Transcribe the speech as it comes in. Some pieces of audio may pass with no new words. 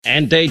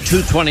And day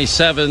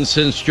 227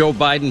 since Joe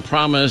Biden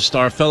promised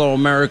our fellow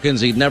Americans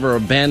he'd never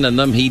abandon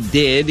them. He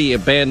did. He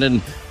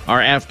abandoned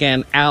our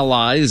Afghan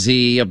allies.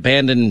 He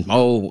abandoned,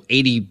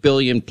 $80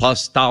 billion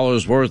plus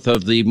worth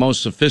of the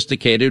most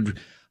sophisticated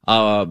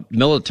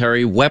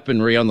military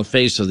weaponry on the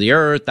face of the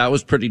earth. That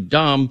was pretty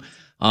dumb.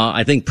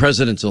 I think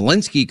President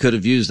Zelensky could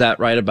have used that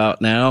right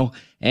about now.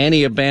 And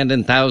he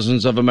abandoned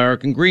thousands of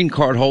American green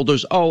card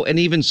holders. Oh, and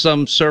even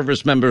some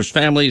service members'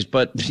 families.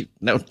 But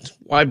no,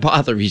 why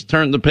bother? He's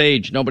turned the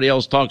page. Nobody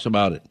else talks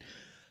about it.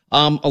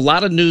 A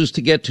lot of news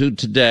to get to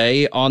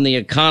today on the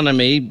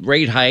economy.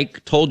 Rate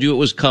hike. Told you it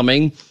was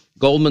coming.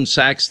 Goldman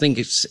Sachs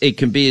thinks there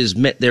can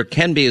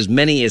be as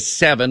many as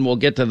 7. We'll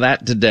get to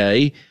that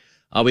today.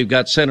 We've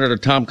got Senator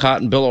Tom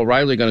Cotton, Bill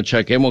O'Reilly going to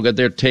check in. We'll get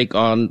their take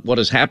on what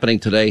is happening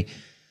today.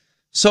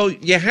 So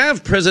you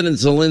have President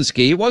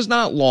Zelensky. It was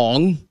not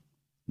long,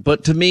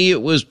 but to me,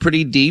 it was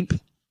pretty deep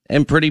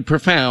and pretty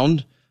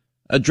profound,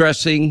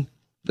 addressing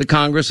the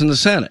Congress and the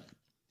Senate.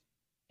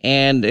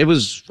 And it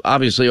was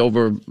obviously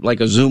over like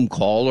a Zoom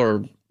call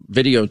or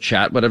video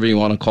chat, whatever you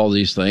want to call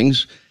these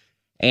things.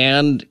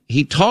 And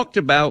he talked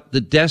about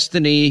the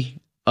destiny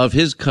of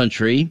his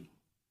country,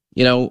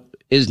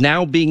 is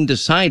now being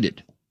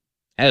decided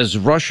as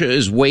Russia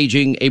is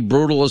waging a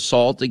brutal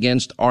assault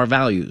against our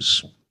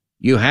values.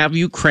 You have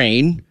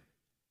Ukraine,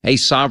 a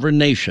sovereign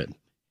nation.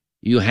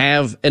 You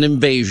have an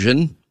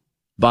invasion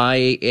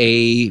by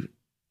a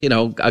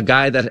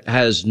guy that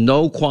has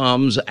no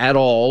qualms at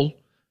all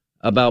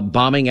about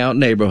bombing out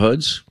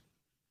neighborhoods,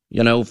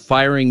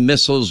 firing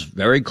missiles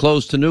very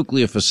close to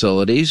nuclear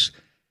facilities,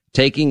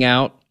 taking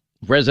out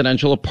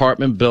residential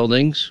apartment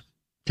buildings,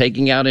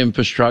 taking out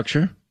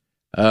infrastructure.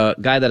 A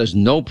guy that has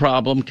no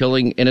problem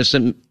killing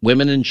innocent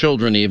women and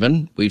children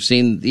even. We've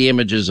seen the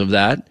images of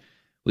that.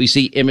 We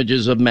see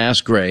images of mass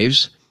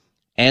graves.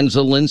 And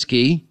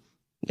Zelensky,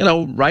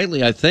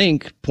 rightly, I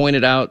think,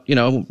 pointed out,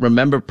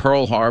 remember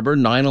Pearl Harbor,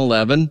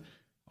 9/11.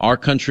 Our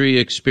country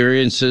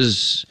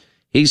experiences,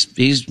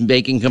 he's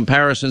making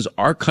comparisons.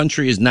 Our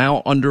country is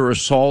now under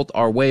assault.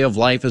 Our way of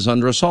life is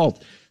under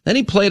assault. Then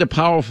he played a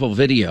powerful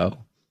video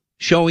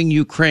showing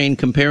Ukraine,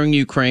 comparing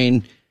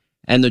Ukraine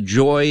and the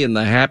joy and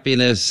the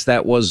happiness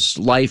that was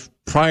life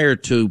prior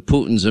to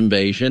Putin's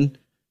invasion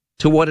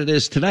to what it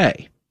is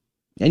today.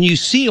 And you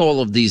see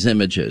all of these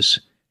images,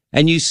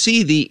 and you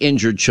see the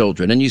injured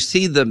children, and you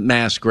see the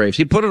mass graves.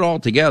 He put it all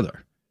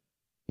together.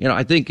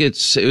 I think it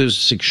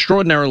was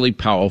extraordinarily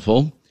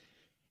powerful.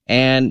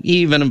 And he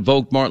even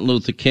invoked Martin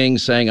Luther King,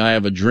 saying, I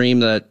have a dream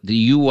that the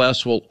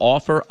U.S. will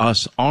offer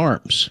us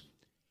arms.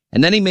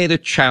 And then he made a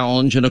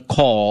challenge and a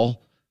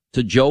call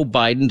to Joe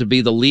Biden to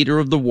be the leader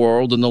of the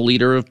world and the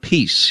leader of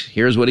peace.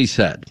 Here's what he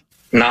said.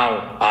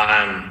 Now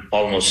I'm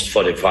almost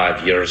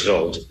 45 years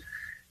old.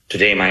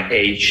 Today my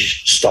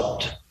age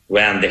stopped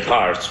when the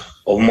hearts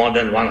of more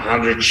than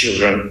 100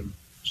 children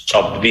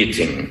stopped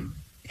beating.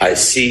 I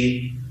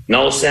see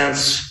no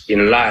sense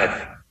in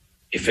life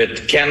if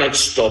it cannot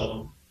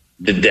stop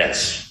the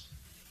death.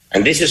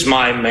 And this is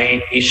my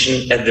main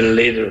mission as the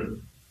leader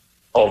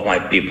of my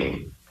people,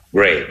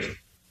 great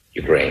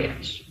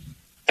Ukrainians.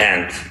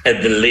 And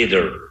as the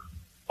leader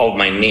of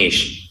my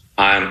nation,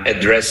 I'm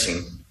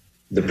addressing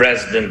the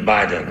President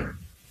Biden.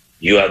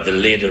 You are the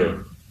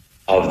leader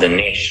of the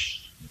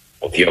nation,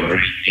 of your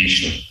great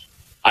nation.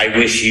 I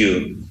wish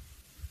you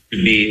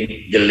to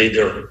be the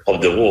leader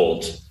of the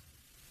world.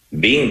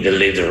 Being the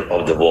leader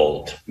of the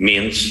world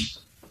means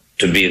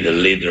to be the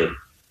leader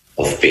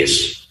of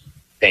peace.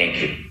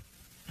 Thank you.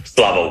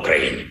 Slava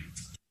Ukraini.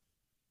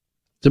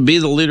 To be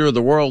the leader of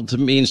the world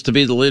means to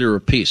be the leader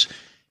of peace.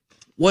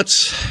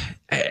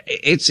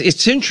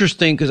 It's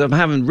interesting because I'm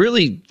having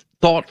really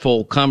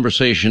thoughtful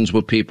conversations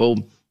with people,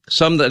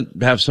 some that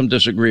have some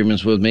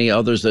disagreements with me,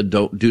 others that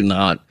do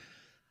not.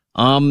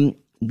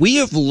 We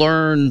have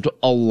learned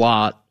a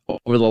lot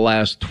over the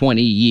last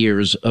 20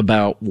 years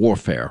about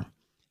warfare,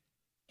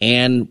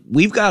 and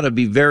we've got to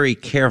be very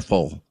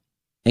careful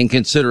in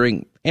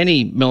considering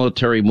any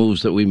military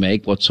moves that we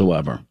make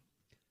whatsoever.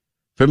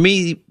 For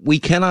me, we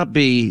cannot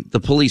be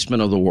the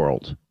policeman of the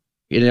world.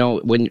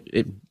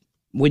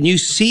 When you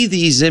see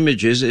these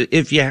images,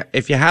 if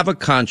you have a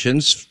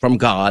conscience from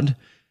God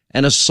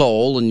and a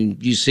soul,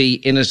 and you see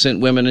innocent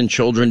women and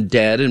children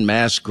dead in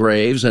mass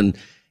graves and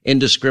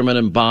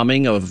indiscriminate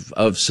bombing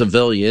of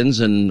civilians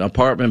and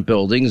apartment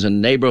buildings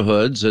and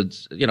neighborhoods,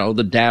 it's,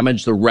 the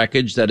damage, the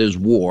wreckage that is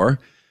war,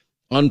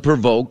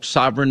 unprovoked,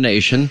 sovereign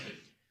nation,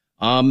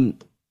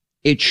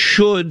 it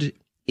should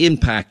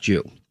impact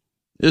you.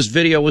 This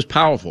video was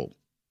powerful.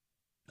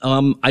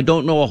 I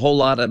don't know a whole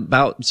lot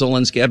about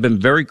Zelensky. I've been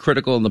very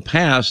critical in the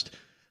past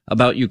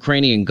about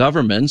Ukrainian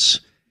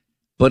governments,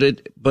 but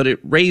it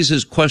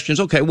raises questions.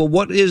 Okay, well,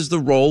 what is the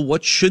role?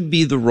 What should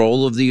be the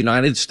role of the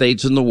United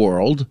States in the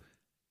world?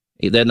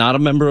 They're not a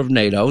member of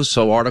NATO,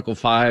 so Article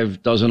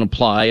 5 doesn't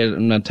apply.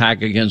 An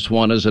attack against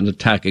one is an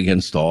attack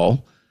against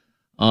all.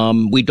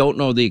 We don't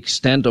know the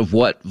extent of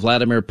what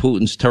Vladimir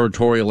Putin's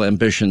territorial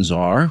ambitions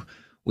are.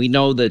 We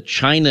know that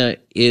China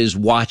is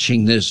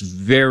watching this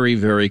very,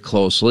 very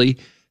closely.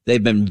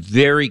 They've been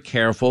very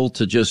careful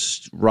to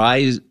just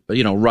ride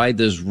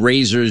this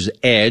razor's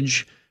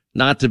edge,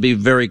 not to be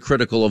very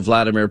critical of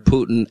Vladimir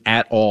Putin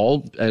at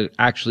all,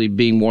 actually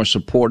being more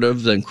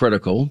supportive than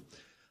critical.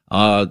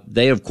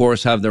 They, of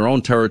course, have their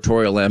own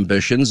territorial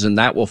ambitions, and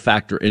that will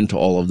factor into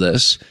all of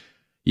this.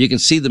 You can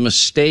see the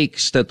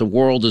mistakes that the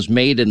world has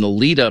made in the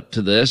lead up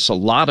to this. A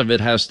lot of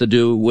it has to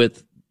do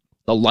with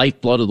the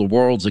lifeblood of the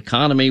world's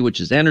economy,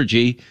 which is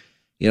energy.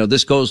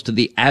 This goes to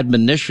the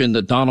admonition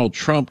that Donald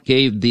Trump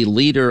gave the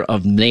leader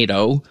of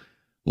NATO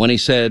when he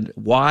said,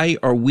 why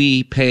are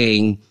we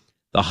paying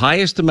the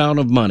highest amount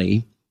of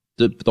money,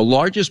 the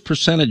largest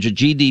percentage of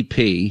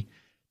GDP,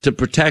 to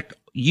protect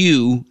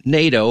you,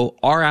 NATO,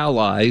 our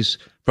allies,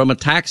 from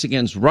attacks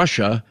against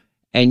Russia,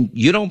 and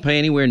you don't pay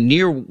anywhere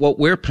near what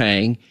we're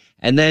paying?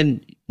 And then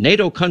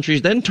NATO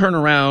countries then turn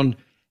around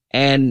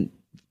and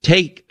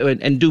take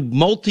and do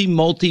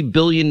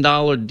multi-billion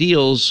dollar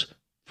deals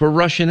for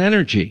Russian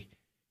energy.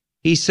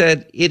 He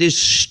said, it is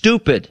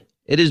stupid.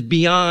 It is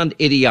beyond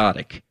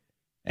idiotic.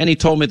 And he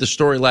told me the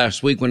story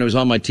last week when he was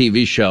on my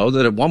TV show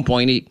that at one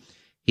point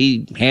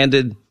he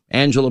handed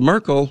Angela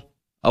Merkel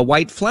a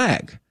white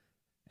flag.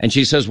 And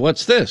she says,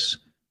 what's this?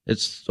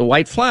 It's a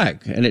white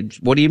flag. And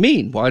what do you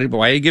mean? Why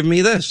are you giving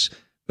me this?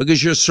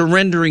 Because you're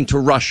surrendering to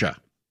Russia.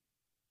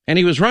 And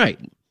he was right.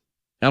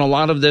 And a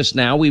lot of this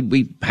now,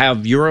 we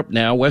have Europe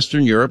now,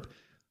 Western Europe,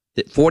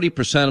 that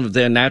 40% of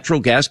their natural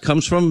gas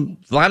comes from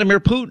Vladimir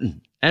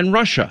Putin and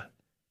Russia.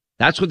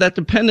 That's what that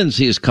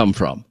dependency has come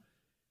from.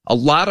 A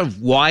lot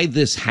of why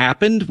this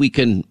happened,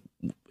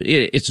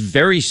 it's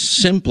very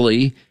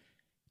simply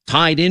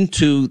tied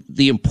into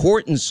the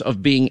importance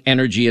of being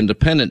energy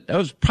independent. That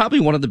was probably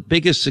one of the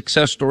biggest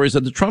success stories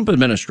of the Trump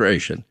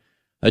administration,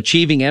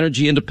 achieving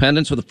energy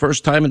independence for the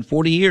first time in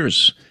 40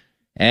 years.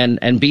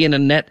 And being a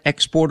net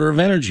exporter of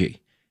energy.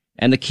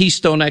 And the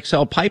Keystone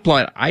XL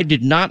pipeline, I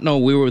did not know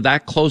we were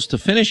that close to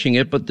finishing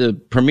it, but the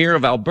premier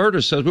of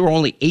Alberta says we were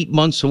only 8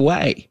 months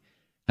away.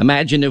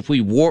 Imagine if we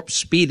warp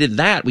speeded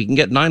that, we can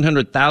get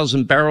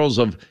 900,000 barrels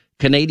of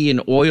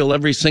Canadian oil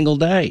every single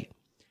day.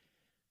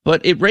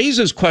 But it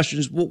raises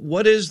questions.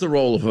 What is the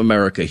role of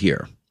America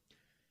here?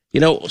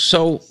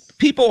 So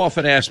people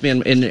often ask me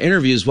in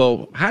interviews,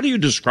 well, how do you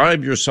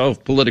describe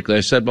yourself politically?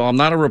 I said, well, I'm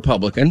not a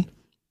Republican.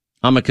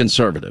 I'm a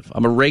conservative.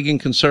 I'm a Reagan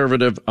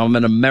conservative. I'm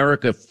an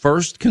America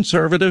First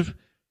conservative.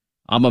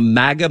 I'm a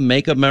MAGA,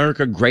 Make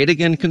America Great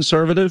Again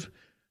conservative.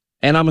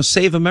 And I'm a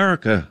Save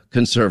America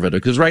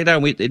conservative, because right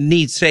now it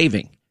needs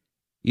saving.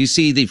 You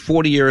see the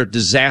 40-year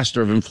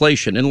disaster of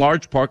inflation, in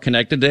large part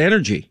connected to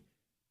energy.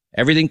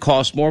 Everything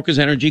costs more because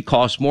energy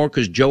costs more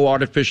because Joe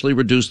artificially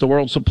reduced the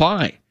world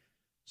supply.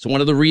 So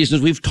one of the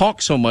reasons we've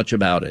talked so much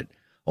about it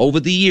over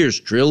the years,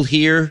 drill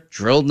here,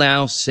 drill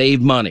now,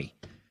 save money.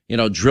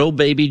 Drill,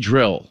 baby,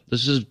 drill.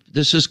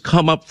 This has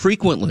come up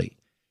frequently.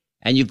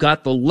 And you've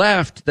got the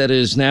left that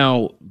is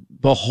now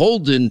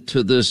beholden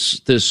to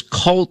this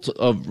cult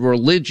of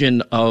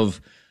religion of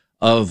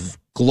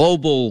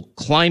global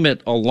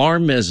climate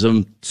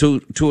alarmism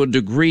to a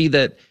degree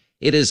that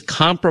it has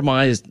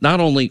compromised not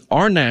only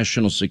our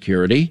national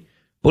security,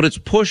 but it's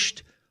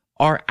pushed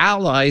our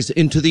allies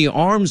into the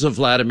arms of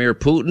Vladimir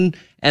Putin,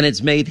 and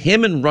it's made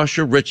him and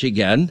Russia rich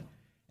again.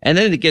 And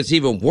then it gets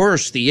even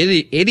worse,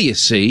 the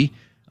idiocy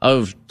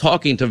of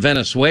talking to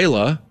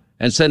Venezuela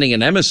and sending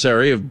an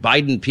emissary of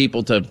Biden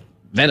people to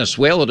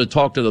Venezuela to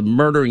talk to the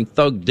murdering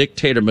thug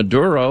dictator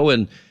Maduro,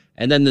 and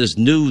then this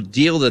new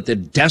deal that they're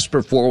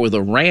desperate for with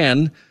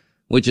Iran,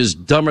 which is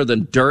dumber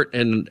than dirt,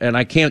 and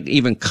I can't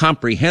even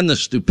comprehend the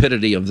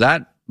stupidity of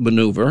that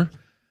maneuver,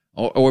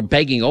 or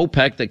begging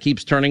OPEC that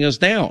keeps turning us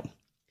down.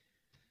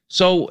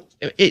 So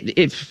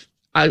if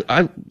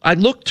I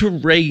look to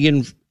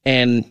Reagan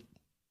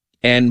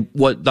and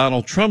what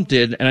Donald Trump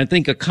did, and I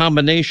think a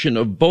combination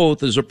of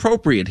both is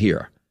appropriate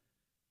here.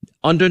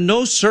 Under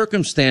no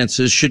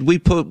circumstances should we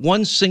put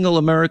one single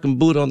American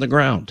boot on the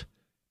ground,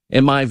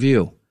 in my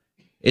view.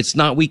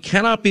 We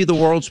cannot be the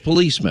world's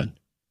policeman.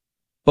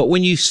 But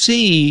when you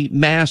see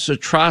mass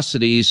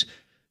atrocities,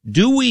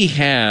 do we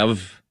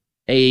have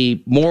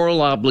a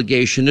moral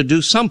obligation to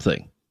do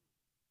something?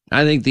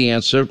 I think the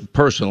answer,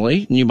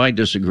 personally, and you might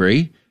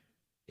disagree,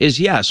 is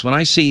yes. When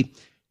I see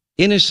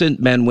innocent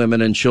men,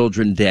 women, and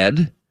children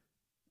dead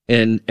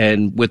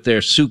and with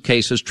their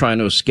suitcases trying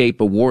to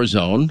escape a war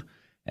zone,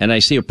 and I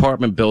see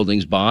apartment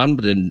buildings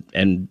bombed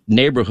and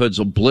neighborhoods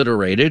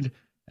obliterated,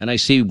 and I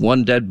see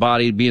one dead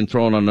body being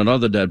thrown on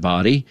another dead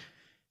body,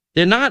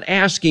 they're not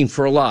asking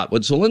for a lot.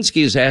 What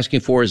Zelensky is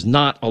asking for is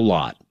not a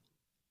lot.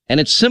 And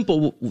it's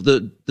simple.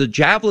 The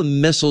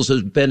Javelin missiles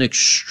have been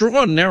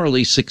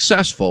extraordinarily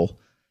successful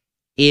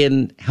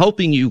in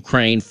helping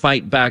Ukraine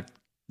fight back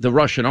the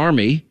Russian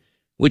army,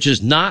 which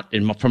is not,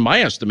 from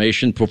my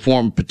estimation,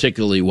 performed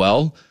particularly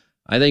well.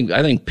 I think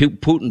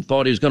Putin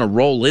thought he was going to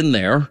roll in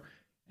there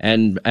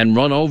and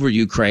run over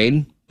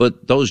Ukraine,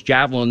 but those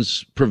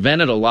javelins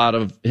prevented a lot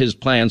of his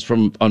plans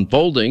from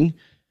unfolding.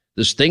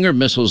 The Stinger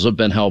missiles have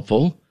been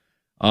helpful.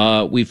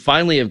 We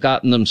finally have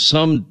gotten them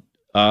some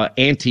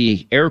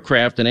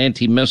anti-aircraft and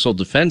anti-missile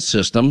defense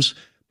systems,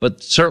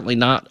 but certainly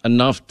not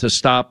enough to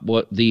stop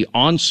what the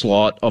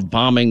onslaught of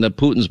bombing that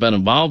Putin's been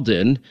involved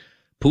in.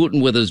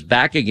 Putin with his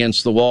back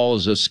against the wall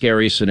is a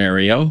scary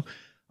scenario.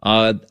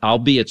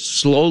 Albeit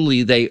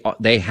slowly,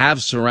 they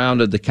have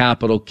surrounded the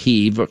capital,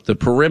 Kyiv, the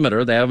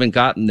perimeter. They haven't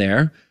gotten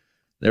there.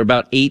 They're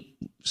about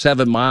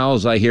 7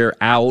 miles, I hear,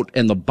 out,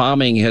 and the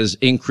bombing has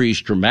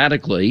increased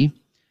dramatically.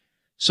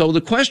 So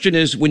the question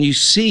is, when you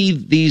see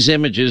these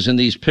images and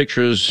these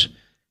pictures,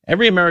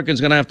 every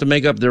American's going to have to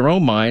make up their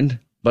own mind.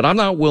 But I'm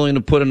not willing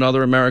to put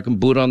another American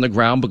boot on the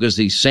ground, because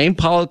these same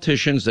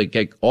politicians that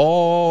get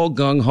all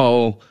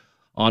gung-ho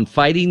on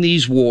fighting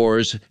these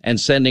wars and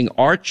sending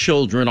our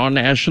children, our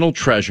national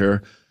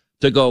treasure,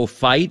 to go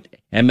fight,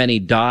 and many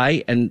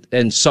die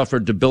and suffer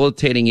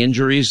debilitating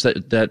injuries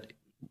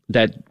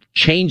that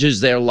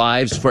changes their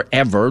lives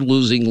forever,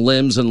 losing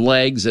limbs and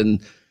legs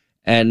and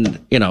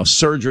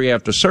surgery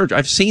after surgery.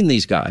 I've seen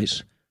these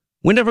guys.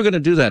 We're never going to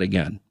do that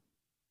again.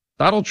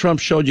 Donald Trump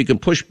showed you can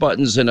push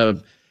buttons in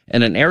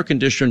an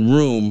air-conditioned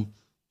room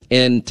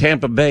in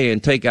Tampa Bay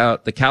and take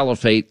out the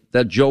caliphate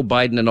that Joe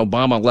Biden and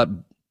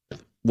Obama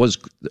was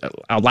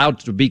allowed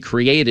to be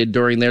created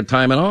during their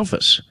time in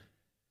office.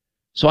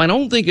 So I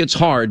don't think it's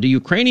hard. The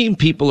Ukrainian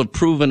people have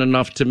proven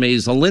enough to me.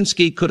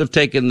 Zelensky could have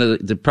taken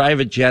the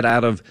private jet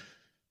out of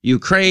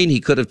Ukraine. He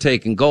could have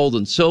taken gold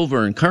and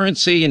silver and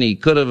currency, and he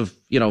could have,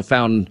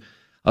 found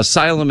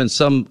asylum in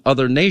some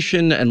other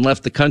nation and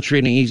left the country.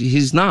 And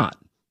he's not.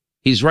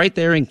 He's right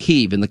there in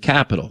Kyiv, in the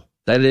capital.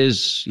 That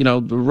is,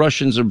 the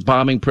Russians are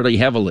bombing pretty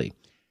heavily,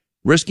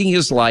 risking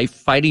his life,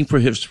 fighting for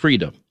his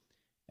freedom.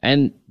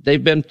 And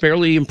they've been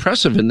fairly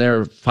impressive in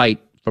their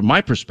fight, from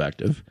my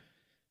perspective.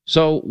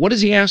 So what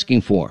is he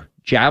asking for?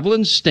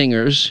 Javelin,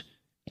 Stingers,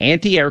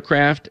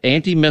 anti-aircraft,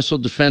 anti-missile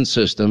defense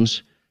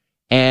systems.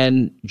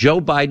 And Joe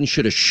Biden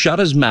should have shut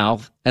his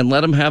mouth and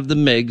let him have the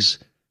MiGs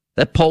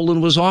that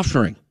Poland was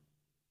offering.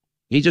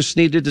 He just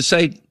needed to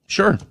say,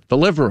 sure,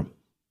 deliver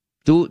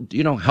them.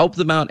 Help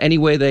them out any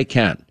way they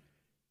can.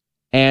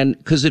 And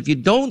because if you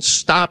don't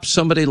stop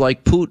somebody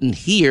like Putin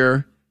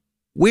here,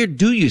 where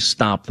do you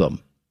stop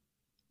them?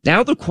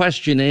 Now the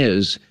question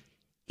is,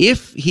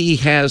 if he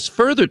has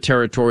further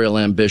territorial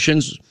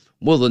ambitions,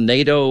 will the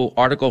NATO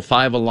Article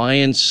 5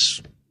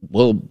 alliance,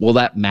 will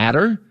that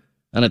matter?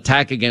 An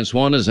attack against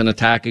one is an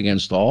attack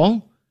against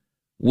all?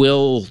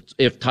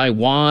 If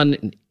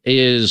Taiwan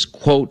is,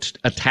 quote,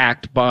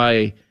 attacked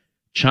by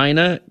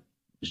China,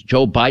 is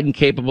Joe Biden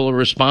capable of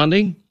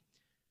responding?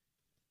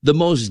 The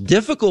most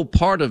difficult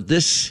part of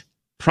this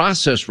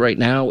process right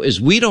now is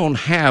we don't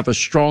have a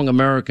strong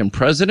American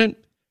president.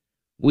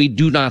 We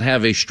do not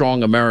have a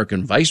strong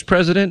American vice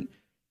president.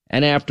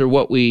 And after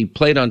what we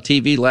played on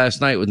TV last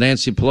night with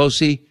Nancy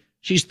Pelosi,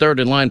 she's third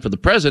in line for the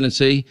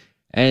presidency,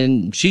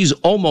 and she's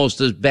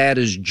almost as bad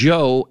as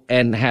Joe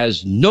and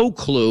has no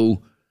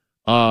clue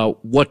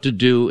what to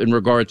do in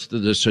regards to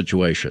this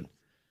situation.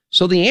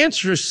 So the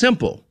answer is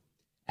simple.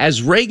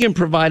 As Reagan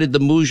provided the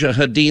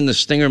Mujahideen, the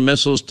Stinger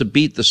missiles, to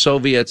beat the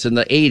Soviets in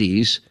the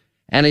 80s,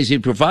 and as he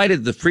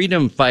provided the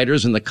freedom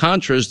fighters and the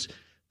Contras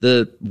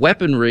the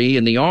weaponry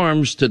and the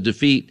arms to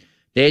defeat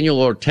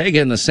Daniel Ortega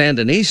and the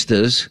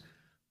Sandinistas,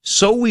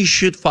 so we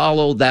should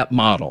follow that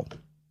model.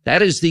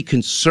 That is the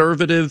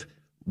conservative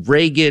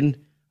Reagan,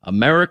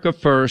 America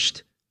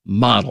first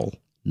model.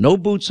 No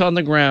boots on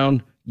the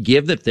ground.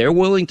 If they're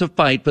willing to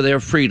fight for their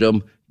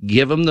freedom,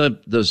 give them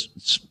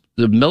the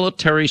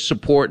military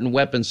support and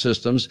weapon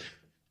systems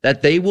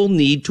that they will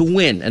need to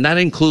win. And that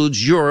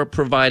includes Europe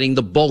providing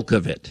the bulk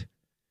of it.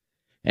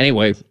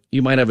 Anyway,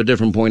 you might have a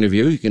different point of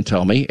view. You can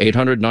tell me.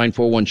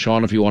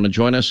 800-941-SEAN if you want to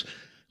join us.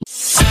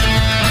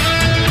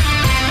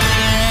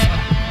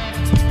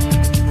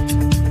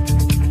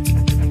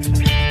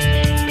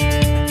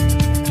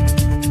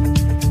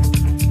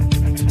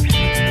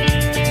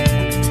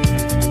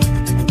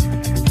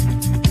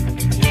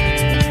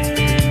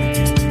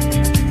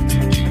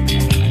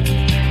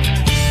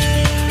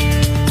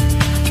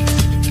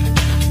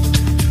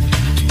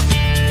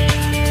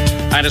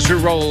 As we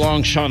roll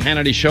along, Sean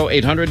Hannity Show,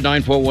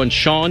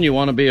 800-941-SEAN. You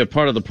want to be a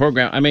part of the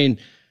program? I mean,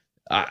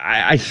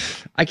 I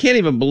can't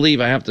even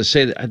believe I have to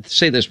say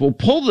this. We'll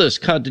pull this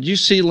cut. Did you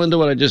see, Linda,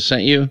 what I just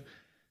sent you?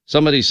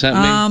 Somebody sent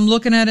me. I'm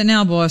looking at it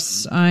now,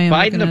 boss.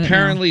 Biden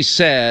apparently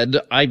said,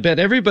 I bet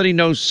everybody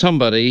knows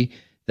somebody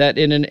that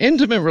in an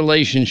intimate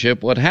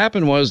relationship, what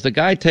happened was the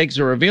guy takes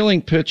a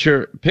revealing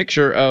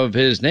picture of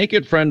his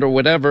naked friend or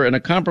whatever in a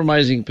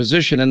compromising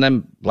position and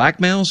then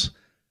blackmails.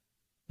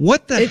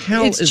 What the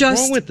hell is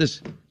wrong with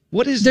this?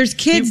 There's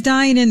kids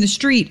dying in the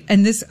street,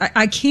 and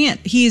I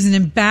can't. He is an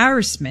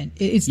embarrassment.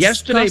 It's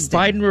yesterday,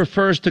 disgusting. Biden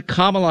refers to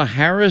Kamala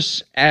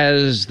Harris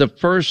as the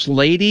first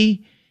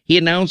lady. He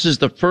announces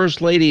the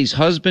first lady's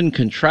husband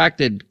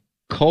contracted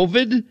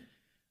COVID.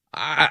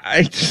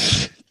 I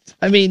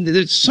mean,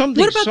 there's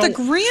something. What about the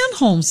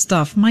Granholm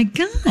stuff? My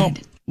God. Oh,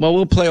 well,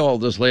 we'll play all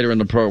this later in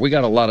the program. We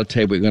got a lot of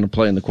tape we're going to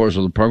play in the course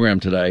of the program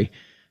today.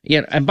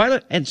 Yeah,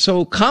 and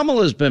so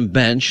Kamala's been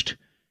benched.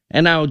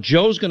 And now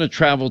Joe's going to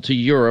travel to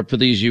Europe for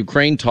these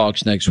Ukraine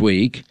talks next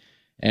week.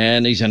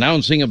 and he's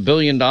announcing $1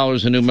 billion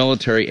in new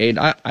military aid.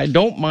 I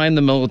don't mind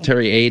the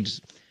military aid.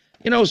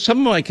 You know, some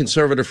of my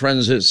conservative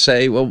friends that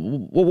say, well,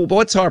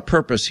 what's our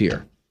purpose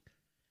here?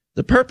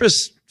 The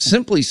purpose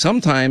simply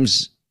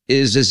sometimes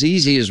is as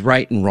easy as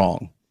right and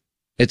wrong.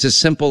 It's as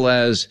simple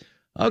as,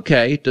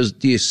 okay, do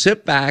you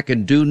sit back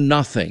and do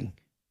nothing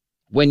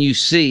when you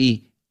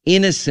see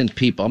innocent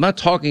people? I'm not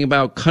talking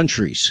about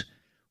countries.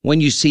 When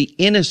you see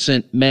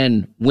innocent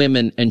men,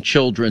 women, and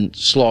children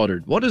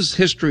slaughtered, what has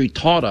history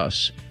taught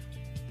us?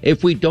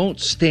 If we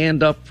don't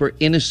stand up for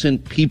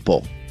innocent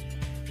people,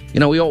 you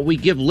know, we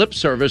give lip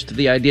service to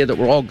the idea that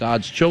we're all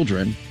God's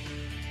children,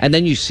 and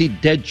then you see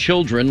dead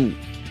children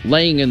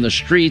laying in the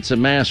streets of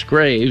mass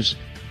graves,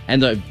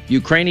 and the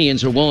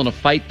Ukrainians are willing to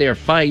fight their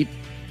fight.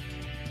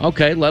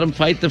 Okay, let them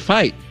fight the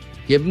fight.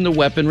 Give them the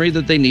weaponry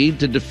that they need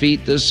to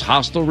defeat this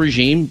hostile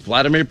regime,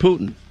 Vladimir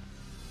Putin.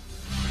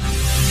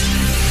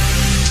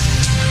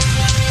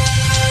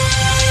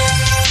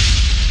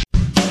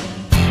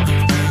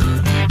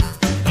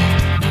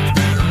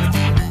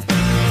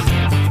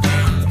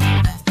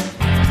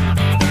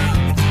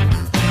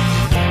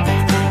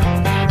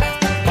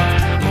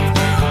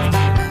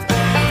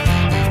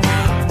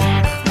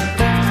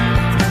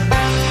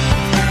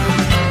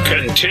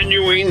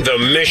 Continuing the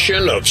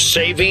mission of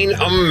saving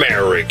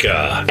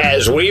America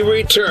as we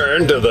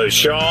return to the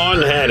Sean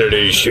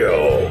Hannity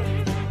Show.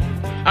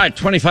 All right,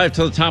 25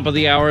 to the top of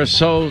the hour.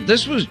 So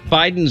this was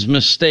Biden's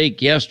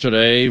mistake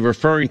yesterday,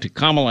 referring to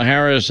Kamala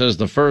Harris as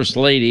the first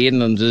lady,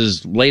 and then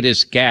his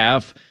latest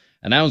gaffe,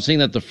 announcing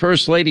that the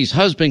first lady's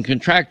husband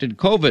contracted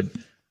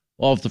COVID.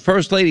 Well, if the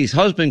first lady's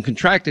husband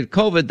contracted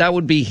COVID, that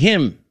would be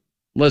him.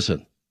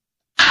 Listen.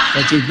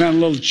 But there's been a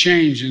little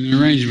change in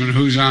the arrangement of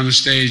who's on the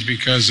stage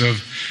because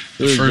of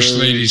the First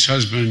Lady's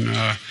husband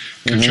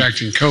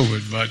contracting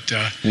COVID. But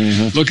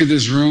look at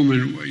this room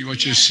and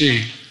what you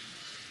see.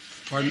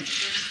 Pardon?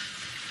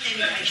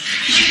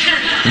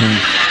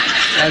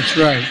 That's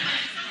right.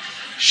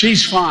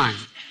 She's fine.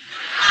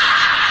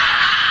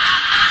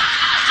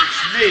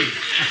 It's me.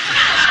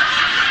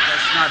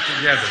 That's not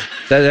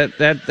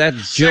together.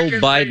 That's Joe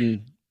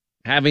Biden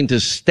having to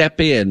step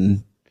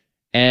in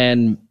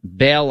and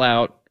bail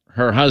out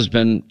her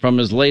husband from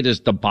his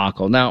latest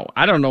debacle. Now,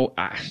 I don't know.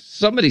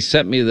 Somebody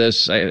sent me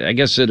this. I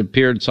guess it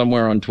appeared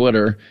somewhere on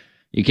Twitter.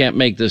 You can't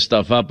make this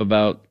stuff up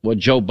about what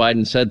Joe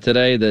Biden said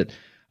today, that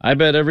I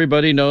bet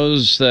everybody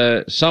knows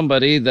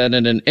somebody that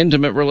in an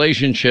intimate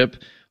relationship,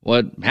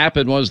 what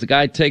happened was the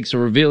guy takes a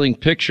revealing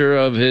picture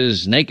of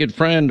his naked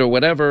friend or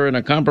whatever in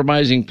a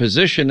compromising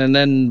position and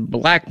then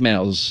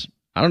blackmails.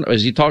 I don't know.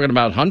 Is he talking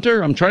about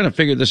Hunter? I'm trying to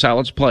figure this out.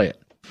 Let's play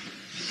it.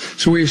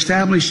 So we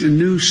established a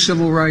new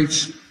civil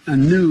rights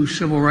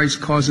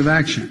cause of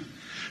action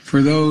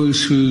for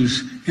those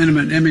whose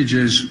intimate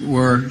images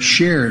were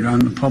shared on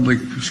the public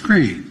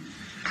screen.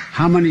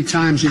 How many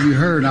times have you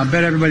heard? I'll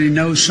bet everybody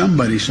knows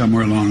somebody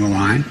somewhere along the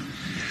line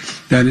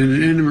that in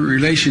an intimate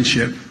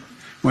relationship,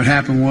 what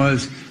happened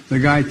was the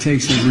guy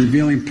takes a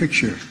revealing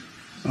picture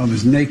of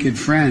his naked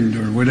friend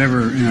or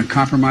whatever in a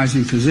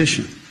compromising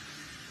position,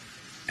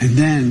 and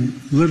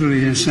then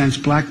literally, in a sense,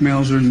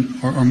 blackmails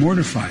or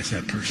mortifies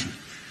that person.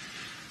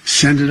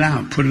 Send it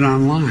out, put it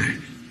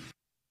online.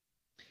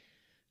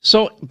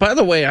 So, by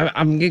the way,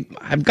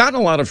 I've gotten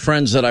a lot of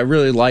friends that I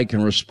really like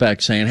and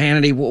respect saying,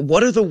 Hannity,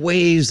 what are the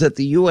ways that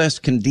the U.S.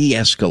 can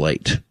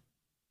de-escalate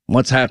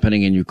what's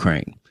happening in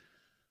Ukraine?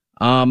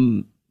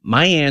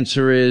 My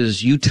answer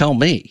is, you tell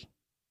me,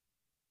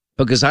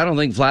 because I don't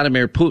think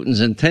Vladimir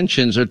Putin's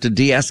intentions are to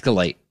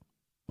de-escalate.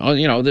 Well,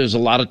 you know, there's a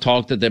lot of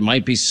talk that there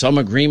might be some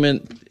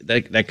agreement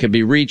that could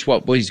be reached.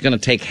 He's going to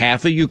take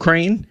half of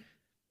Ukraine.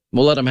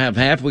 We'll let him have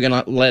half. We're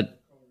going to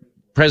let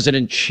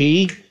President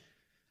Xi,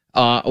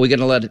 are we going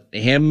to let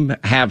him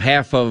have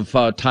half of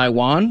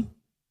Taiwan?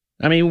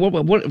 I mean,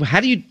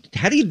 how do you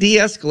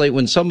de-escalate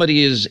when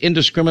somebody is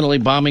indiscriminately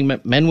bombing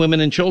men,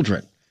 women, and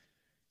children?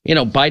 You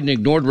know, Biden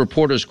ignored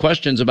reporters'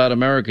 questions about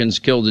Americans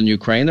killed in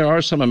Ukraine. There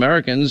are some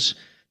Americans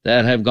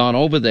that have gone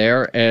over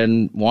there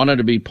and wanted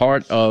to be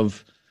part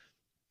of,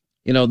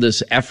 you know,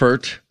 this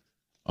effort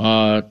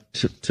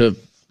to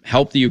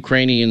help the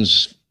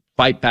Ukrainians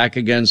fight back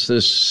against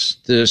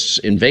this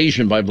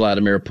invasion by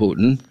Vladimir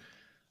Putin.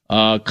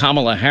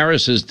 Kamala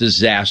Harris's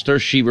disaster.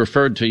 She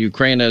referred to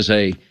Ukraine as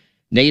a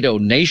NATO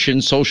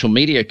nation. Social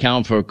media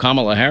account for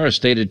Kamala Harris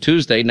stated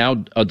Tuesday,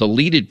 now a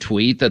deleted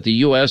tweet, that the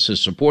U.S.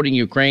 is supporting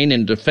Ukraine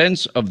in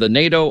defense of the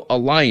NATO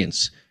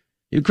alliance.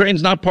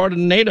 Ukraine's not part of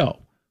NATO,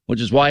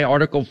 which is why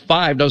Article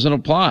 5 doesn't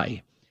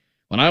apply.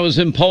 When I was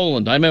in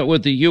Poland, I met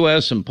with the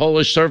U.S. and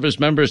Polish service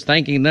members,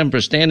 thanking them for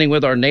standing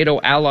with our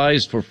NATO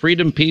allies for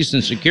freedom, peace,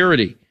 and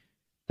security.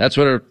 That's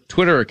what her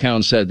Twitter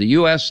account said. The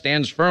U.S.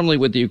 stands firmly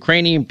with the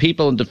Ukrainian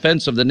people in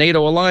defense of the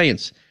NATO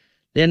alliance.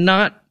 They're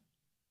not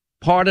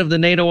part of the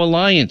NATO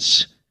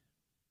alliance.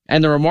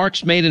 And the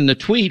remarks made in the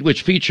tweet,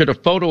 which featured a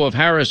photo of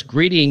Harris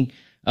greeting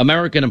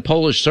American and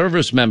Polish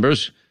service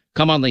members,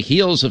 come on the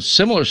heels of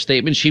similar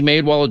statements she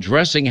made while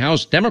addressing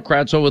House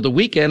Democrats over the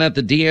weekend at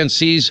the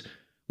DNC's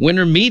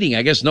winter meeting.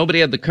 I guess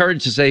nobody had the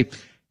courage to say,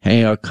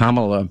 hey,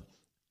 Kamala,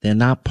 They're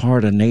not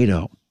part of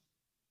NATO.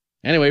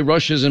 Anyway,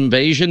 Russia's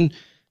invasion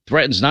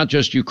threatens not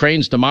just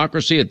Ukraine's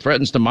democracy, it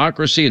threatens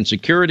democracy and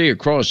security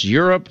across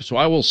Europe. So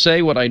I will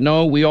say what I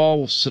know we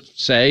all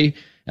say,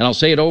 and I'll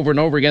say it over and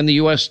over again. The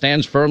U.S.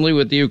 stands firmly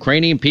with the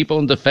Ukrainian people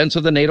in defense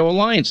of the NATO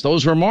alliance.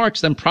 Those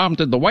remarks then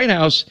prompted the White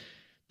House.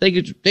 They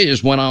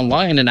just went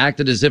online and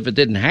acted as if it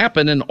didn't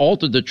happen and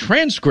altered the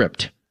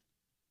transcript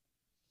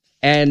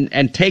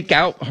and take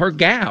out her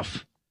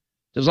gaffe.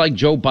 Just like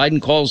Joe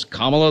Biden calls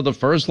Kamala the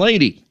first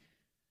lady.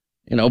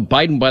 You know,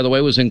 Biden, by the way,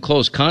 was in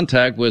close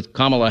contact with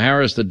Kamala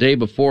Harris the day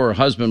before her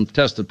husband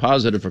tested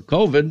positive for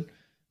COVID.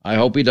 I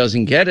hope he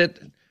doesn't get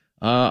it.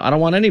 I don't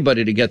want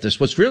anybody to get this.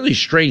 What's really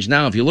strange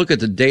now, if you look at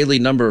the daily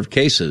number of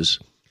cases,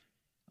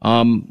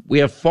 we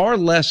have far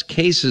less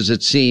cases,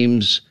 it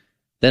seems,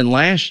 than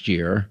last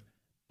year,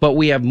 but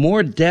we have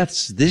more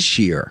deaths this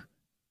year.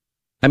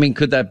 I mean,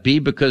 could that be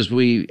because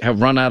we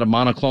have run out of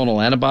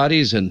monoclonal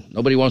antibodies and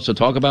nobody wants to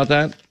talk about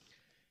that?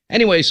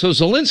 Anyway, so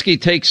Zelensky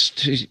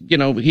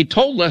he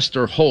told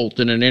Lester Holt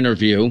in an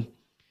interview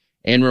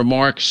in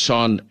remarks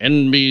on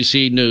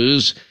NBC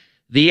News,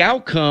 the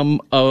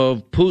outcome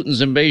of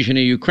Putin's invasion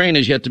of Ukraine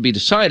is yet to be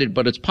decided,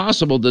 but it's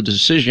possible the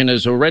decision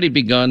has already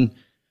begun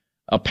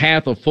a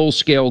path of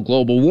full-scale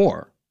global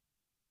war.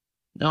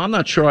 Now, I'm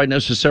not sure I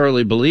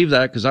necessarily believe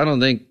that because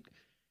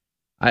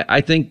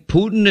I think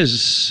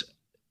Putin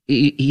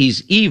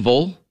he's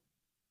evil.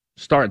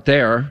 Start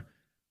there.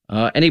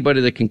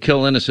 Anybody that can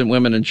kill innocent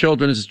women and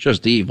children is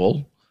just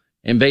evil.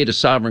 Invade a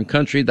sovereign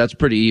country, that's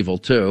pretty evil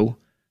too.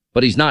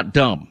 But he's not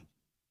dumb.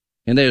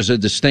 And there's a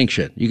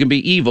distinction. You can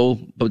be evil,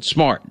 but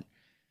smart.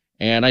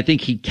 And I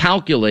think he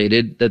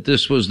calculated that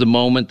this was the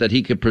moment that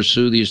he could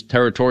pursue these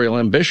territorial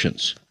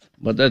ambitions.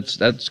 But that's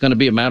going to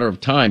be a matter of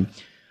time.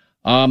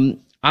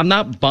 I'm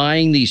not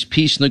buying these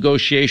peace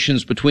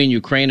negotiations between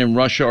Ukraine and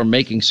Russia are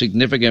making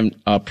significant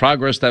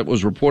progress. That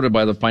was reported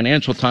by the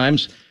Financial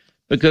Times.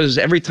 Because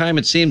every time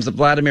it seems that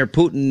Vladimir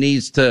Putin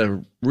needs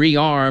to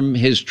rearm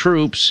his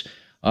troops,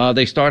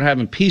 they start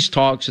having peace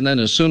talks. And then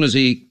as soon as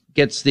he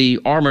gets the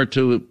armor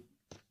to,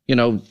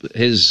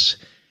 his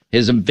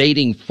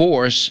invading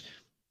force,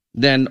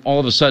 then all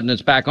of a sudden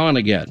it's back on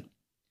again.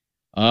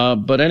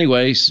 But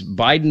anyways,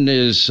 Biden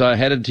is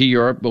headed to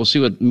Europe. We'll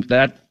see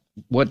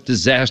what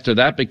disaster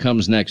that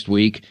becomes next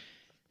week.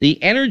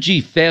 The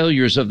energy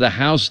failures of the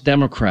House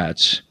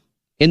Democrats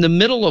in the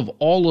middle of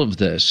all of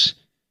this.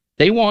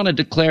 They want to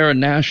declare a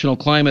national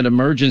climate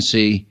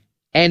emergency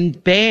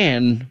and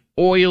ban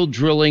oil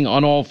drilling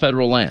on all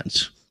federal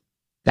lands.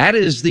 That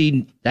is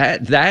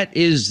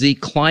the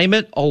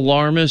climate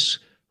alarmist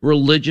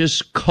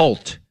religious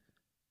cult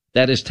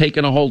that has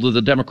taken a hold of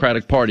the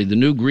Democratic Party, the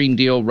new Green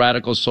Deal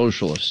radical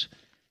socialists.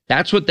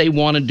 That's what they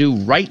want to do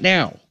right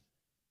now.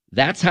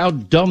 That's how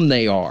dumb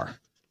they are.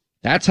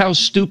 That's how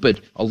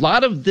stupid. A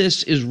lot of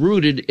this is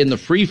rooted in the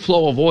free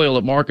flow of oil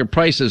at market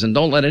prices, and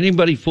don't let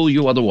anybody fool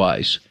you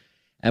otherwise.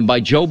 And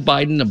by Joe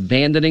Biden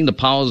abandoning the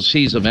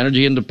policies of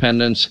energy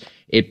independence,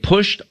 it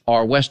pushed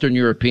our Western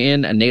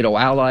European and NATO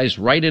allies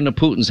right into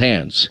Putin's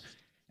hands.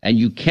 And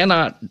you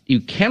cannot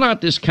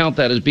discount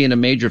that as being a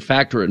major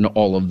factor in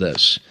all of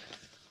this.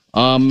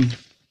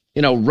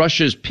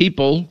 Russia's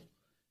people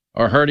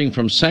are hurting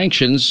from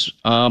sanctions.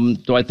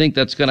 Do I think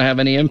that's going to have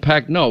any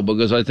impact? No,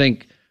 because I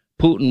think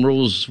Putin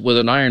rules with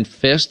an iron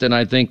fist, and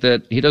I think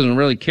that he doesn't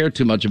really care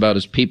too much about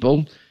his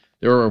people.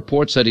 There are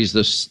reports that he's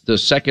the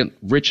second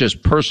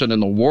richest person in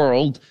the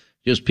world.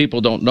 Just people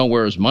don't know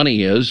where his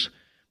money is.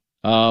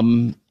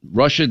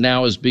 Russia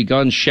now has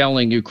begun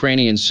shelling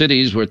Ukrainian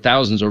cities where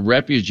thousands of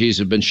refugees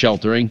have been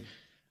sheltering.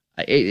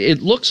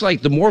 It looks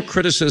like the more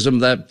criticism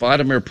that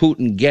Vladimir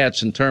Putin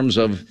gets in terms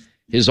of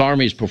his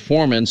army's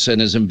performance and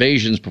his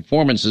invasion's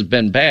performance has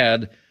been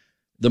bad,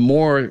 the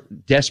more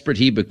desperate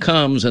he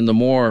becomes and the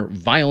more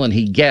violent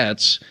he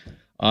gets.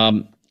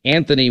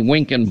 Anthony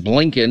Winkin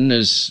Blinken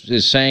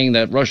is saying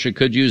that Russia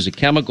could use a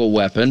chemical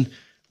weapon.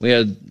 We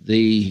had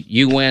the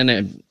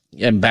UN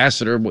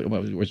ambassador,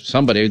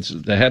 somebody,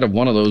 the head of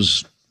one of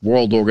those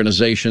world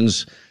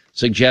organizations,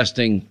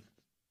 suggesting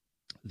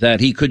that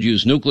he could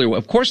use nuclear.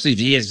 Of course,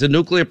 he has the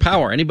nuclear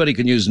power. Anybody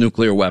can use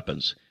nuclear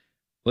weapons.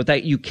 But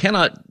that you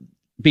cannot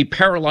be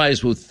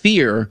paralyzed with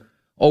fear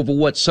over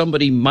what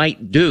somebody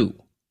might do.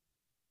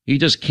 You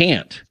just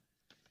can't.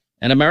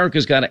 And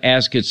America's got to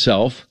ask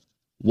itself,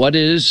 what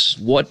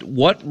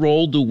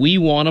role do we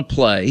want to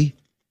play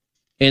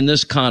in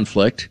this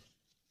conflict?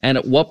 And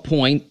at what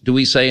point do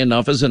we say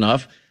enough is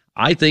enough?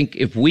 I think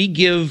if we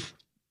give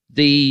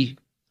the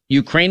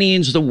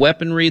Ukrainians the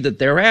weaponry that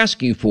they're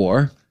asking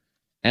for,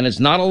 and it's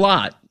not a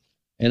lot,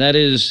 and that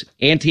is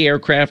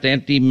anti-aircraft,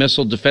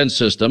 anti-missile defense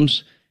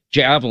systems,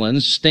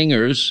 javelins,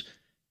 stingers,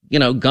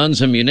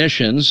 guns and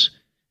munitions.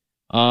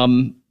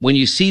 When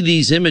you see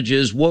these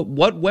images,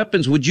 what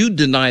weapons would you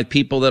deny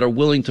people that are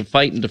willing to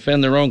fight and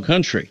defend their own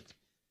country?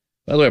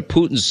 By the way,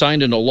 Putin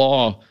signed into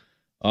law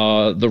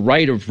the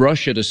right of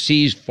Russia to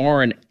seize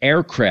foreign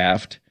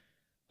aircraft,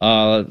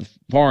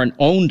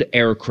 foreign-owned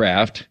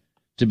aircraft,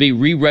 to be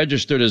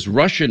re-registered as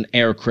Russian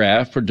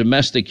aircraft for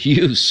domestic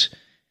use.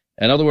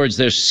 In other words,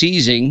 they're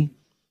seizing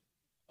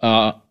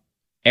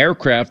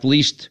aircraft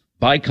leased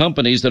by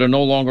companies that are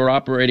no longer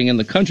operating in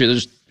the country.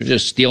 They're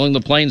just stealing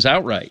the planes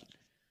outright.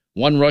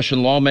 One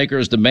Russian lawmaker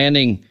is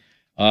demanding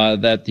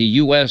that the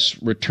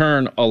U.S.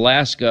 return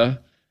Alaska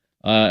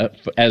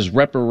as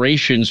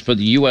reparations for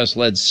the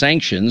U.S.-led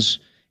sanctions.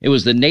 It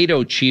was the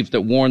NATO chief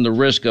that warned the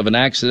risk of an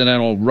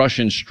accidental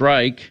Russian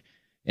strike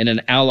in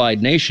an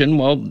allied nation.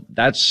 Well,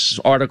 that's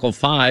Article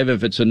 5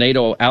 if it's a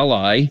NATO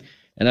ally,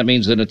 and that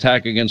means an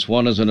attack against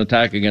one is an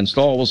attack against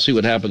all. We'll see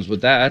what happens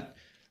with that.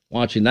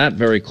 Watching that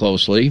very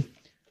closely.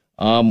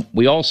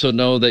 We also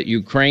know that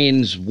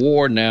Ukraine's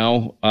war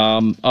now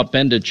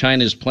upended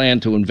China's plan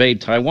to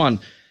invade Taiwan.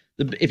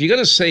 If you're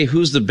going to say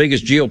who's the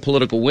biggest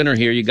geopolitical winner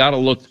here, you got to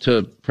look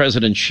to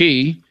President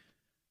Xi.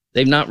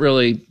 They've not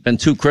really been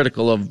too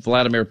critical of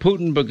Vladimir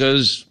Putin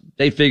because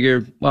they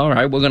figure, well, all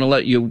right, we're going to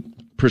let you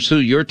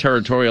pursue your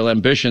territorial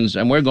ambitions,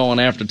 and we're going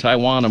after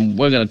Taiwan, and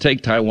we're going to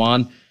take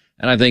Taiwan.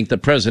 And I think that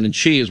President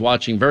Xi is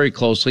watching very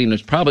closely and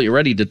has probably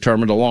already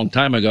determined a long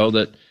time ago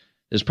that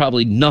there's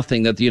probably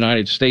nothing that the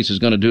United States is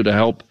going to do to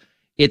help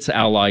its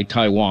ally,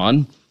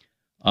 Taiwan.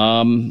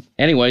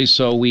 Anyway,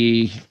 so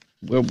we're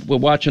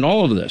watching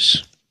all of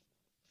this.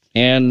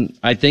 And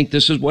I think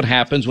this is what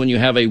happens when you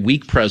have a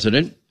weak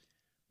president,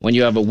 when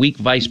you have a weak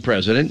vice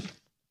president.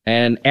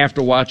 And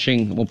after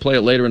watching, we'll play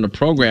it later in the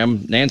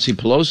program, Nancy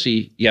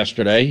Pelosi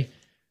yesterday,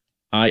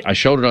 I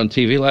showed it on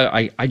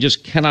TV. I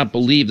just cannot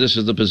believe this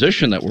is the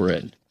position that we're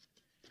in.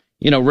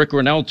 You know, Rick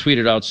Renell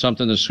tweeted out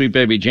something that Sweet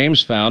Baby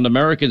James found.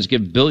 Americans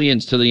give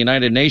billions to the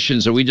United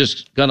Nations. Are we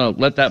just going to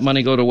let that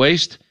money go to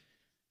waste?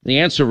 The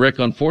answer, Rick,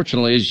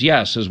 unfortunately, is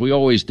yes, as we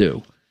always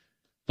do.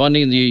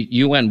 Funding the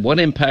UN. What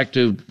impact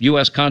do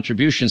U.S.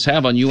 contributions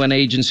have on UN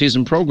agencies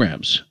and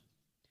programs?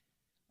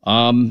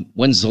 When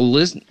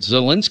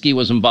Zelensky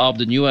was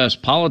involved in U.S.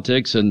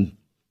 politics and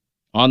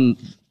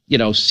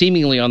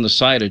seemingly on the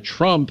side of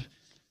Trump,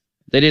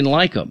 they didn't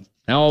like him.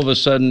 Now, all of a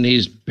sudden,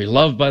 he's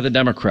beloved by the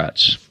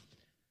Democrats.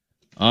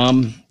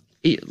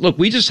 Look,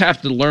 we just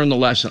have to learn the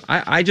lesson.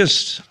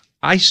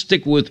 I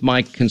stick with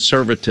my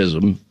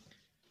conservatism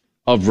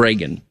of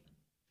Reagan.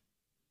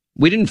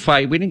 We didn't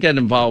fight. We didn't get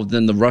involved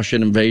in the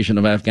Russian invasion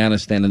of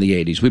Afghanistan in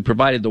the 80s. We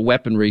provided the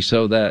weaponry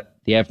so that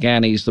the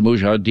Afghanis, the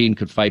Mujahideen,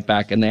 could fight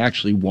back, and they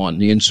actually won.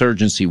 The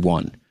insurgency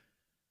won.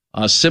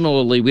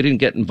 Similarly, we didn't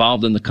get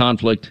involved in the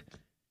conflict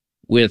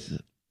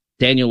with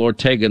Daniel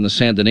Ortega and the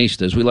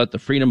Sandinistas. We let the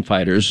freedom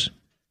fighters,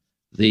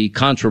 the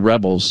Contra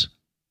rebels,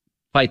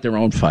 fight their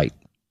own fight.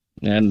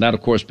 And that,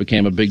 of course,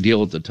 became a big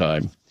deal at the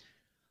time.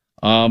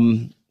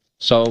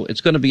 So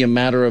it's going to be a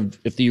matter of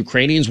if the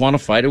Ukrainians want to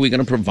fight, are we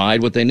going to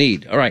provide what they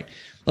need? All right.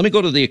 Let me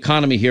go to the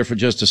economy here for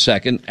just a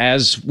second.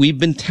 As we've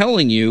been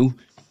telling you,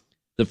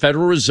 the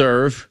Federal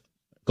Reserve,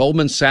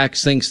 Goldman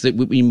Sachs thinks that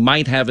we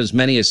might have as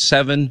many as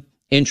 7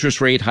 interest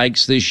rate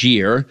hikes this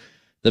year.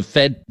 The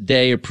Fed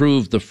today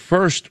approved the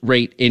first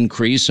rate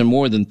increase in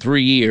more than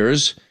 3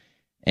 years.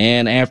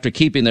 And after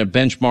keeping their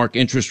benchmark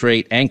interest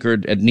rate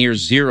anchored at near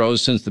zero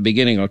since the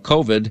beginning of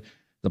COVID,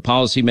 the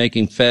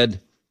policymaking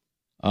Fed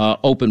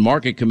Open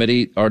Market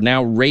Committee are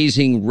now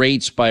raising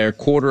rates by a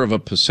quarter of a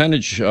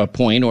percentage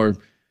point or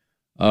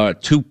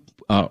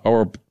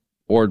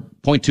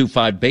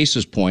 0.25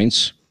 basis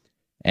points.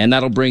 And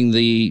that'll bring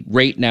the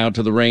rate now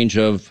to the range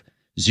of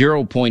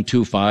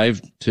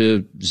 0.25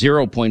 to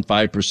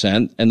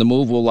 0.5%. And the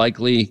move will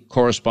likely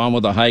correspond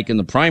with a hike in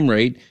the prime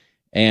rate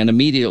and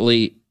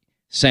immediately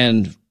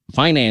send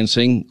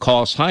financing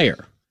costs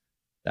higher.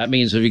 That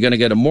means if you're going to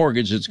get a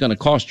mortgage, it's going to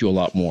cost you a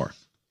lot more.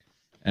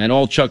 And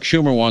all Chuck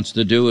Schumer wants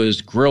to do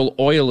is grill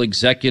oil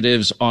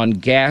executives on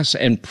gas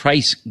and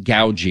price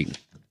gouging.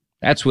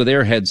 That's where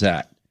their head's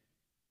at.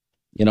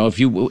 You know,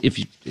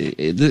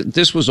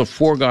 this was a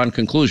foregone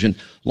conclusion.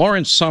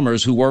 Lawrence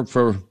Summers, who worked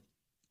for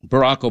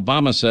Barack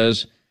Obama,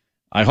 says,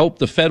 I hope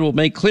the Fed will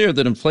make clear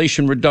that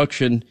inflation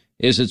reduction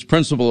is its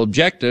principal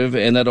objective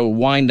and that it will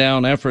wind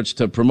down efforts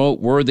to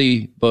promote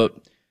worthy but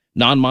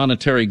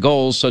non-monetary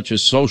goals such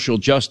as social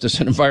justice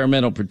and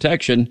environmental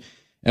protection,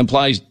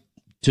 implies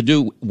to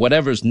do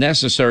whatever's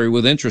necessary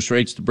with interest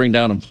rates to bring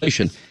down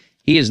inflation.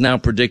 He is now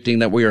predicting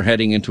that we are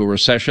heading into a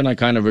recession. I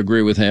kind of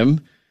agree with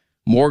him.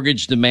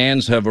 Mortgage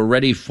demands have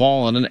already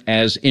fallen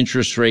as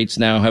interest rates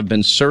now have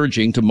been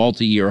surging to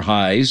multi-year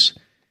highs.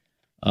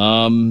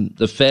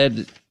 The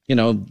Fed,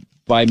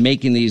 by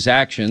making these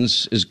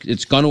actions,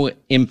 it's going to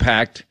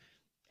impact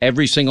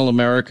every single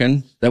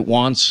American that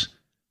wants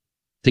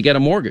to get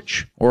a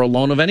mortgage or a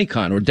loan of any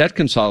kind or debt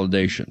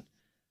consolidation.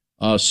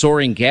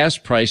 Soaring gas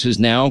prices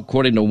now,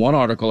 according to one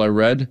article I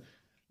read,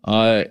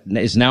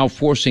 is now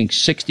forcing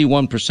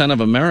 61%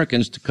 of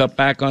Americans to cut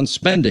back on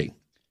spending.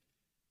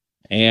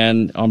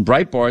 And on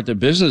Breitbart, the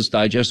Business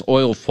Digest,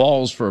 oil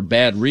falls for a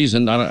bad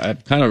reason. I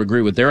kind of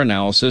agree with their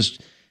analysis.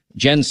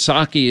 Jen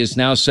Psaki is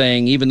now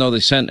saying, even though they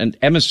sent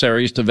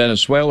emissaries to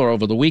Venezuela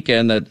over the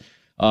weekend, that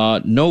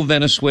no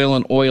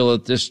Venezuelan oil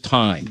at this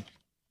time.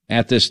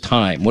 At this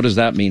time. What does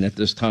that mean, at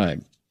this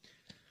time?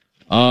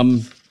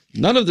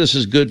 None of this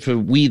is good for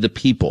we the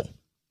people.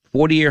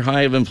 40-year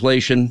high of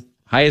inflation,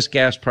 highest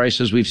gas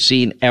prices we've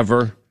seen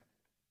ever.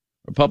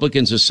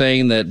 Republicans are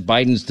saying that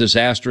Biden's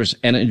disastrous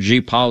energy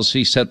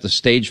policy set the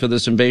stage for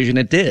this invasion.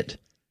 It did.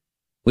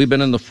 We've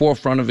been in the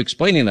forefront of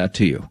explaining that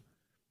to you.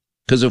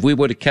 Because if we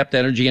would have kept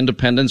energy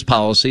independence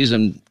policies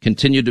and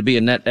continued to be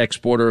a net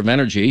exporter of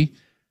energy,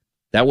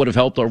 that would have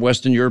helped our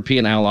Western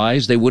European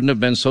allies. They wouldn't have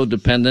been so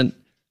dependent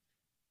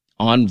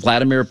on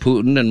Vladimir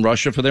Putin and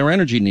Russia for their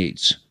energy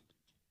needs.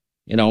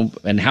 You know,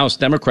 and House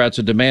Democrats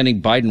are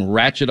demanding Biden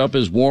ratchet up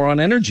his war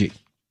on energy.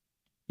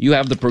 You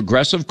have the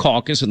Progressive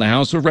Caucus in the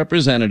House of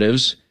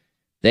Representatives.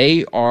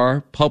 They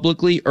are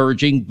publicly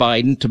urging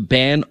Biden to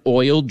ban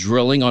oil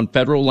drilling on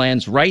federal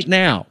lands right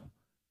now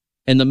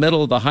in the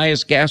middle of the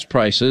highest gas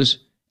prices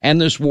and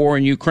this war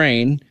in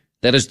Ukraine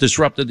that has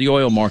disrupted the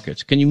oil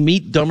markets. Can you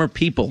meet dumber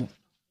people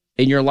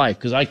in your life?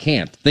 Because I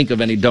can't think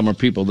of any dumber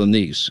people than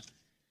these.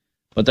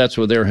 But that's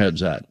where their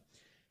head's at.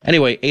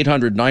 Anyway,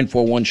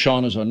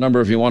 800-941-SEAN is our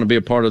number if you want to be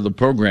a part of the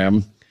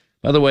program.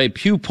 By the way,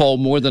 Pew poll,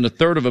 more than a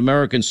third of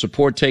Americans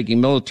support taking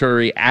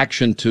military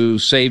action to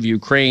save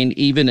Ukraine,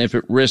 even if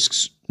it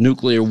risks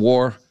nuclear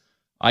war.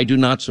 I do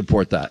not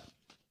support that.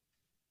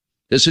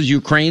 This is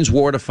Ukraine's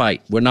war to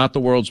fight. We're not the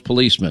world's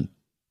policemen.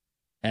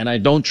 And I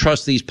don't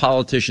trust these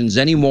politicians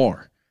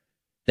anymore.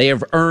 They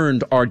have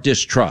earned our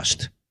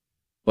distrust.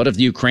 But if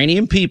the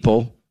Ukrainian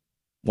people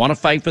want to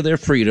fight for their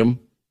freedom,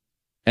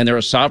 and they're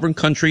a sovereign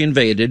country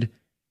invaded,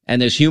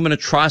 and there's human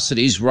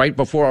atrocities right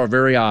before our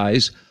very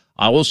eyes,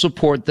 I will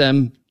support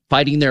them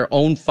fighting their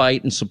own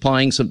fight and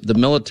supplying the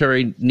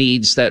military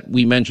needs that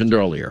we mentioned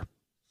earlier.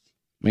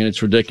 I mean,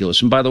 it's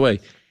ridiculous. And by the way,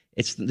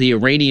 it's the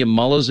Iranian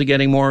mullahs are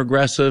getting more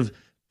aggressive.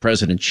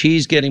 President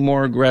Xi's getting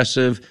more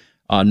aggressive.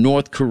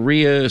 North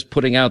Korea is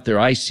putting out their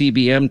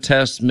ICBM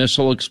tests.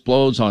 Missile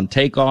explodes on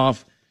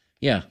takeoff.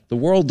 Yeah, the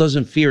world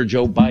doesn't fear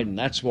Joe Biden.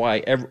 That's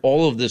why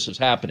all of this is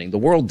happening. The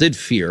world did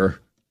fear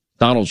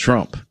Donald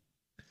Trump.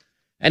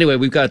 Anyway,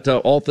 we've got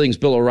all things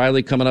Bill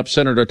O'Reilly coming up,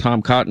 Senator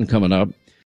Tom Cotton coming up.